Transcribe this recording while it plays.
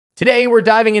Today, we're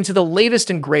diving into the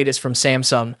latest and greatest from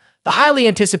Samsung, the highly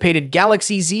anticipated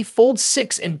Galaxy Z Fold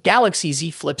 6 and Galaxy Z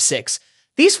Flip 6.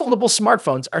 These foldable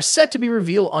smartphones are set to be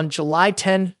revealed on July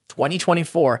 10,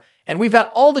 2024, and we've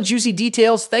got all the juicy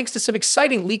details thanks to some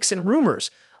exciting leaks and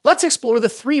rumors. Let's explore the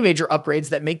three major upgrades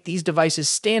that make these devices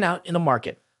stand out in the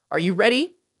market. Are you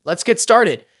ready? Let's get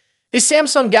started. The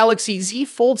Samsung Galaxy Z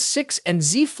Fold 6 and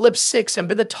Z Flip 6 have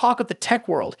been the talk of the tech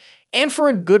world, and for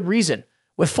a good reason.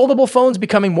 With foldable phones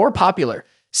becoming more popular,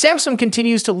 Samsung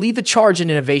continues to lead the charge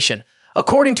in innovation.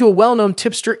 According to a well-known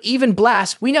tipster, Even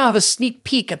Blast, we now have a sneak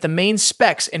peek at the main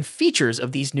specs and features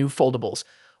of these new foldables.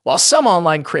 While some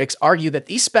online critics argue that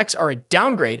these specs are a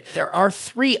downgrade, there are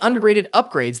three underrated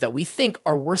upgrades that we think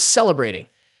are worth celebrating.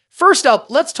 First up,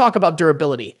 let's talk about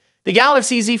durability. The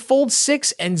Galaxy Z Fold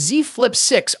 6 and Z Flip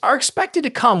 6 are expected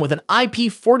to come with an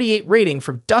IP48 rating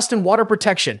for dust and water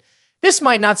protection. This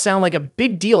might not sound like a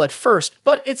big deal at first,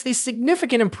 but it's a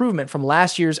significant improvement from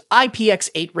last year's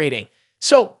IPX8 rating.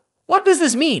 So, what does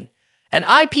this mean? An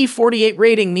IP48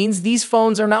 rating means these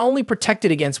phones are not only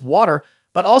protected against water,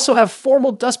 but also have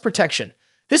formal dust protection.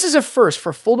 This is a first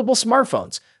for foldable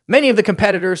smartphones. Many of the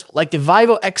competitors, like the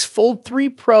Vivo X Fold 3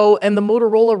 Pro and the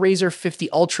Motorola Razr 50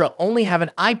 Ultra, only have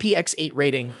an IPX8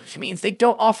 rating, which means they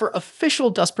don't offer official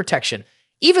dust protection.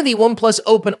 Even the OnePlus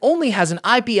Open only has an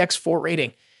IPX4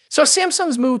 rating. So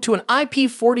Samsung's move to an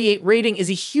IP48 rating is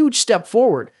a huge step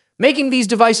forward, making these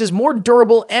devices more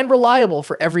durable and reliable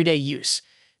for everyday use.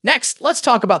 Next, let's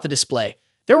talk about the display.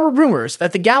 There were rumors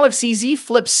that the Galaxy Z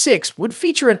Flip 6 would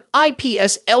feature an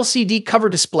IPS LCD cover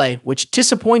display, which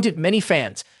disappointed many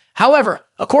fans. However,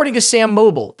 according to Sam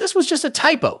Mobile, this was just a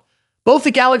typo. Both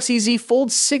the Galaxy Z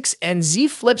Fold 6 and Z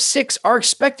Flip 6 are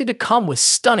expected to come with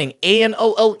stunning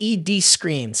AMOLED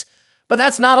screens. But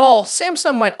that's not all.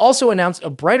 Samsung might also announce a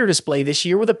brighter display this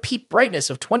year with a peak brightness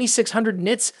of 2600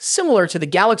 nits, similar to the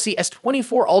Galaxy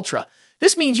S24 Ultra.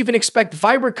 This means you can expect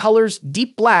vibrant colors,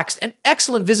 deep blacks, and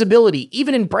excellent visibility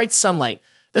even in bright sunlight.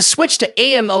 The switch to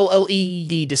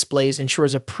AMOLED displays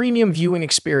ensures a premium viewing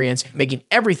experience, making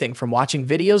everything from watching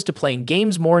videos to playing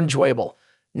games more enjoyable.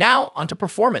 Now, onto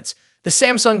performance. The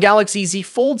Samsung Galaxy Z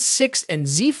Fold 6 and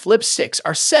Z Flip 6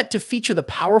 are set to feature the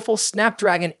powerful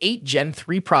Snapdragon 8 Gen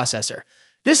 3 processor.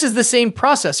 This is the same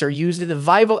processor used in the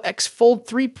Vivo X Fold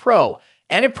 3 Pro,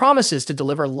 and it promises to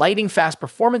deliver lightning-fast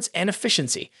performance and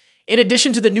efficiency. In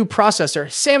addition to the new processor,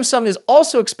 Samsung is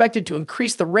also expected to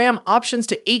increase the RAM options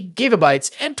to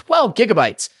 8GB and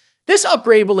 12GB. This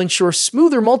upgrade will ensure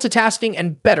smoother multitasking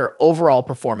and better overall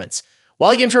performance.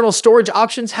 While the internal storage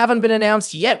options haven't been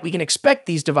announced yet, we can expect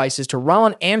these devices to run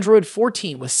on Android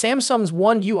 14 with Samsung's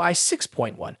One UI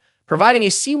 6.1, providing a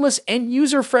seamless and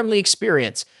user-friendly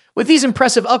experience. With these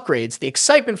impressive upgrades, the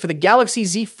excitement for the Galaxy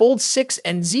Z Fold 6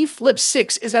 and Z Flip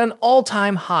 6 is at an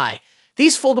all-time high.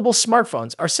 These foldable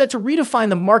smartphones are set to redefine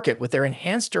the market with their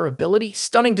enhanced durability,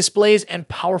 stunning displays, and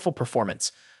powerful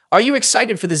performance. Are you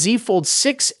excited for the Z Fold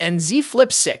 6 and Z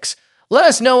Flip 6? Let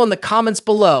us know in the comments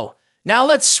below. Now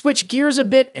let's switch gears a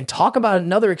bit and talk about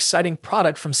another exciting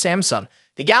product from Samsung,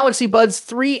 the Galaxy Buds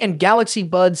 3 and Galaxy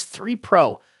Buds 3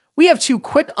 Pro. We have two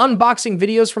quick unboxing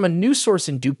videos from a news source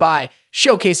in Dubai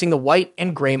showcasing the white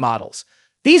and gray models.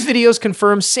 These videos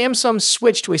confirm Samsung's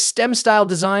switch to a stem-style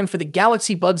design for the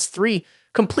Galaxy Buds 3,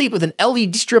 complete with an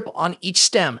LED strip on each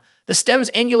stem. The stem's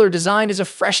angular design is a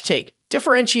fresh take,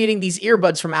 differentiating these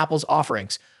earbuds from Apple's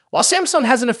offerings. While Samsung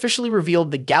hasn't officially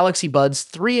revealed the Galaxy Buds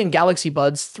 3 and Galaxy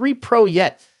Buds 3 Pro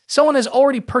yet, someone has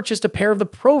already purchased a pair of the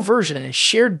Pro version and has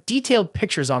shared detailed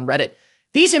pictures on Reddit.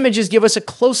 These images give us a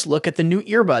close look at the new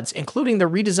earbuds, including the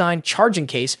redesigned charging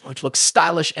case, which looks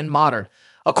stylish and modern.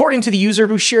 According to the user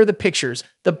who shared the pictures,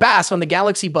 the bass on the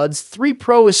Galaxy Buds 3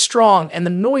 Pro is strong and the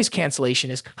noise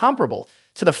cancellation is comparable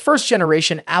to the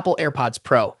first-generation Apple AirPods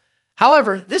Pro.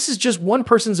 However, this is just one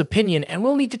person's opinion, and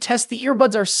we'll need to test the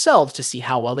earbuds ourselves to see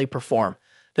how well they perform.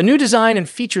 The new design and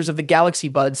features of the Galaxy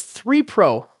Buds 3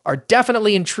 Pro are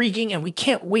definitely intriguing, and we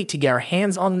can't wait to get our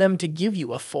hands on them to give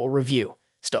you a full review.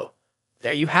 So,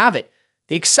 there you have it.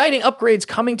 The exciting upgrades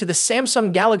coming to the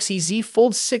Samsung Galaxy Z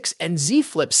Fold 6 and Z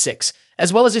Flip 6,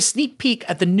 as well as a sneak peek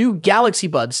at the new Galaxy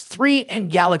Buds 3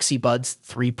 and Galaxy Buds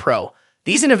 3 Pro.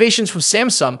 These innovations from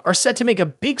Samsung are set to make a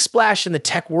big splash in the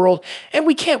tech world, and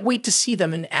we can't wait to see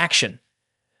them in action.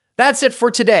 That's it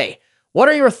for today. What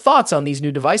are your thoughts on these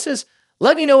new devices?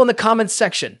 Let me know in the comments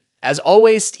section. As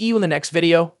always, see you in the next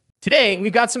video. Today,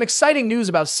 we've got some exciting news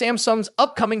about Samsung's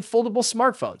upcoming foldable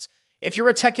smartphones. If you're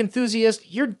a tech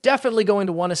enthusiast, you're definitely going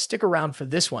to want to stick around for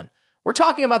this one. We're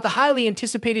talking about the highly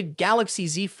anticipated Galaxy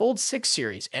Z Fold 6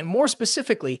 series, and more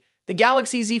specifically, the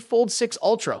Galaxy Z Fold 6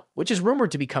 Ultra, which is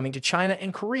rumored to be coming to China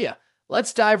and Korea.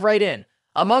 Let's dive right in.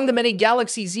 Among the many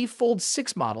Galaxy Z Fold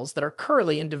 6 models that are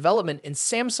currently in development in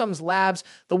Samsung's labs,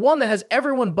 the one that has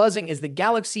everyone buzzing is the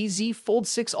Galaxy Z Fold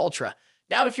 6 Ultra.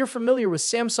 Now, if you're familiar with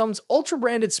Samsung's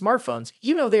Ultra-branded smartphones,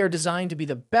 you know they are designed to be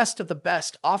the best of the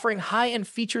best, offering high-end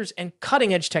features and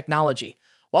cutting-edge technology.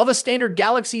 While the standard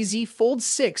Galaxy Z Fold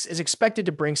 6 is expected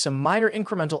to bring some minor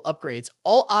incremental upgrades,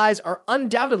 all eyes are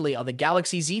undoubtedly on the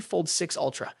Galaxy Z Fold 6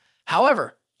 Ultra.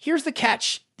 However, here's the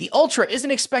catch. The Ultra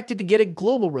isn't expected to get a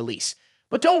global release.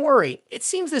 But don't worry, it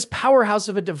seems this powerhouse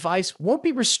of a device won't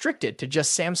be restricted to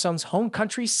just Samsung's home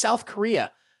country, South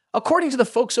Korea. According to the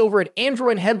folks over at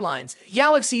Android Headlines,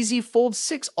 Galaxy Z Fold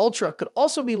 6 Ultra could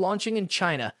also be launching in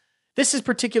China. This is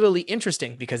particularly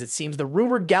interesting because it seems the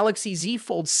rumored Galaxy Z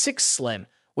Fold 6 Slim,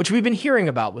 which we've been hearing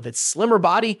about with its slimmer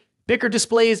body, bigger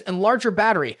displays, and larger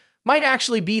battery, might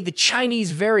actually be the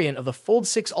Chinese variant of the Fold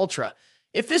 6 Ultra.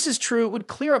 If this is true, it would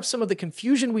clear up some of the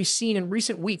confusion we've seen in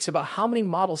recent weeks about how many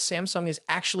models Samsung is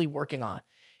actually working on.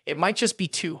 It might just be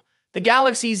two. The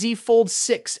Galaxy Z Fold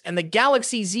 6 and the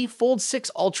Galaxy Z Fold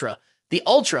 6 Ultra. The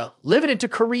Ultra, limited to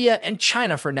Korea and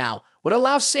China for now, would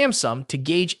allow Samsung to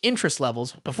gauge interest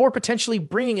levels before potentially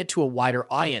bringing it to a wider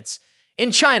audience.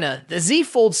 In China, the Z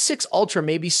Fold 6 Ultra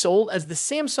may be sold as the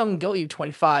Samsung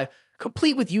W25,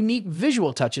 complete with unique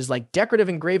visual touches like decorative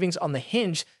engravings on the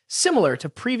hinge, similar to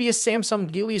previous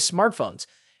Samsung Galaxy smartphones.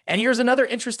 And here's another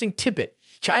interesting tidbit.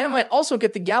 China might also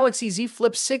get the Galaxy Z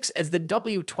Flip 6 as the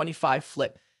W25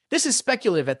 Flip. This is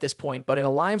speculative at this point, but it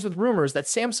aligns with rumors that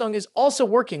Samsung is also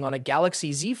working on a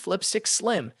Galaxy Z Flip 6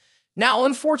 Slim. Now,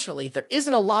 unfortunately, there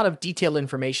isn't a lot of detailed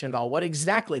information about what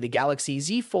exactly the Galaxy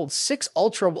Z Fold 6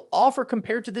 Ultra will offer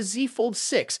compared to the Z Fold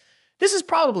 6. This is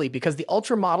probably because the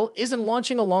Ultra model isn't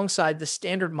launching alongside the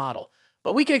standard model,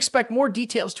 but we can expect more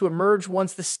details to emerge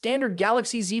once the standard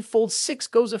Galaxy Z Fold 6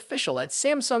 goes official at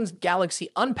Samsung's Galaxy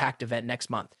Unpacked event next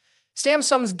month.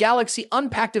 Samsung's Galaxy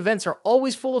Unpacked events are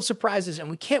always full of surprises, and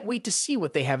we can't wait to see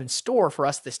what they have in store for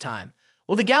us this time.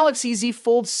 Will the Galaxy Z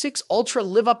Fold 6 Ultra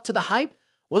live up to the hype?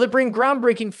 Will it bring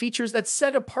groundbreaking features that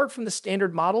set it apart from the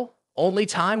standard model? Only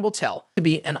time will tell. To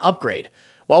be an upgrade.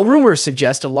 While rumors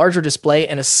suggest a larger display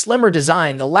and a slimmer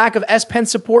design, the lack of S Pen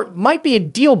support might be a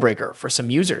deal breaker for some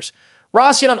users.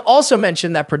 Ross Young also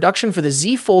mentioned that production for the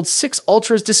Z Fold 6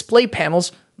 Ultra's display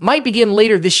panels might begin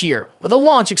later this year, with a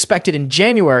launch expected in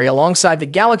January alongside the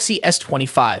Galaxy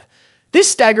S25.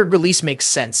 This staggered release makes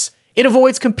sense. It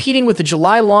avoids competing with the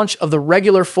July launch of the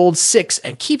regular Fold 6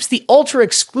 and keeps the Ultra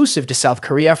exclusive to South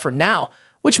Korea for now,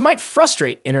 which might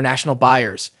frustrate international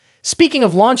buyers. Speaking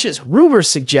of launches, rumors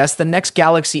suggest the next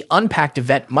Galaxy Unpacked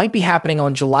event might be happening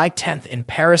on July 10th in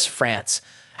Paris, France.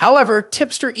 However,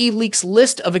 Tipster eLeaks'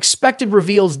 list of expected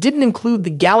reveals didn't include the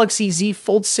Galaxy Z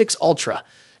Fold 6 Ultra.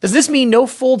 Does this mean no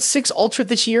Fold 6 Ultra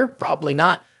this year? Probably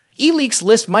not. eLeaks'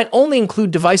 list might only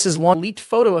include devices launched. A leaked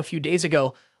photo a few days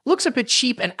ago looks a bit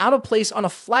cheap and out of place on a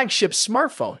flagship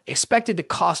smartphone, expected to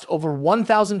cost over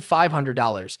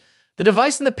 $1,500. The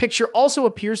device in the picture also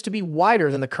appears to be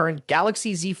wider than the current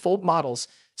Galaxy Z Fold models,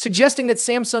 suggesting that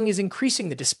Samsung is increasing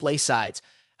the display size.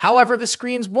 However, the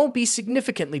screens won't be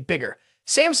significantly bigger.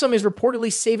 Samsung is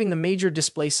reportedly saving the major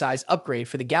display size upgrade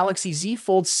for the Galaxy Z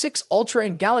Fold 6 Ultra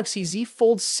and Galaxy Z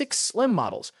Fold 6 Slim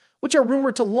models, which are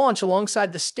rumored to launch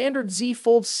alongside the standard Z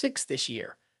Fold 6 this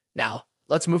year. Now,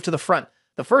 let's move to the front.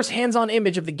 The first hands-on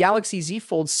image of the Galaxy Z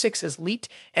Fold 6 is leaked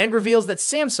and reveals that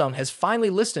Samsung has finally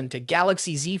listened to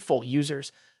Galaxy Z Fold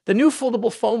users. The new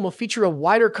foldable phone will feature a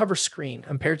wider cover screen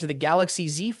compared to the Galaxy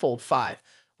Z Fold 5.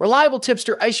 Reliable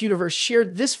tipster Ice Universe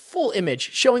shared this full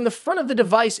image showing the front of the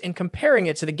device and comparing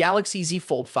it to the Galaxy Z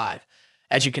Fold 5.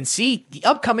 As you can see, the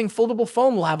upcoming foldable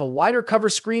phone will have a wider cover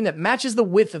screen that matches the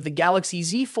width of the Galaxy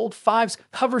Z Fold 5's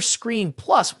cover screen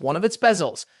plus one of its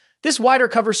bezels. This wider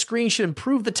cover screen should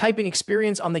improve the typing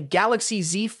experience on the Galaxy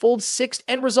Z Fold 6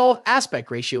 and resolve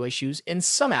aspect ratio issues in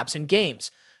some apps and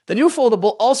games. The new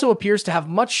foldable also appears to have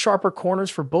much sharper corners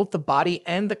for both the body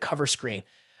and the cover screen.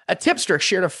 A tipster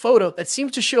shared a photo that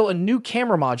seems to show a new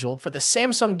camera module for the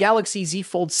Samsung Galaxy Z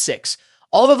Fold 6.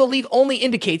 Although the leak only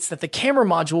indicates that the camera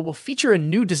module will feature a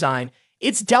new design,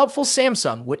 it's doubtful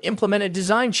Samsung would implement a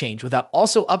design change without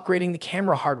also upgrading the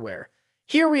camera hardware.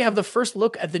 Here we have the first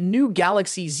look at the new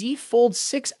Galaxy Z Fold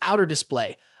 6 outer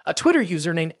display. A Twitter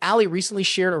user named Ali recently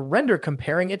shared a render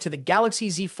comparing it to the Galaxy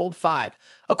Z Fold 5.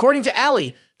 According to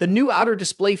Ali, the new outer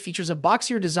display features a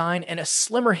boxier design and a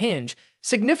slimmer hinge,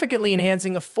 significantly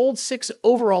enhancing a Fold 6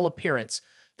 overall appearance.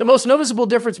 The most noticeable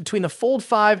difference between the Fold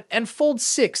 5 and Fold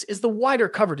 6 is the wider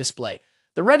cover display.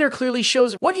 The render clearly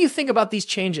shows. What do you think about these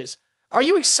changes? Are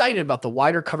you excited about the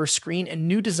wider cover screen and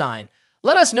new design?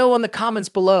 Let us know in the comments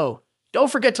below. Don't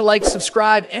forget to like,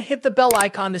 subscribe, and hit the bell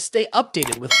icon to stay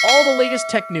updated with all the latest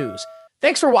tech news.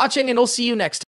 Thanks for watching, and I'll see you next time.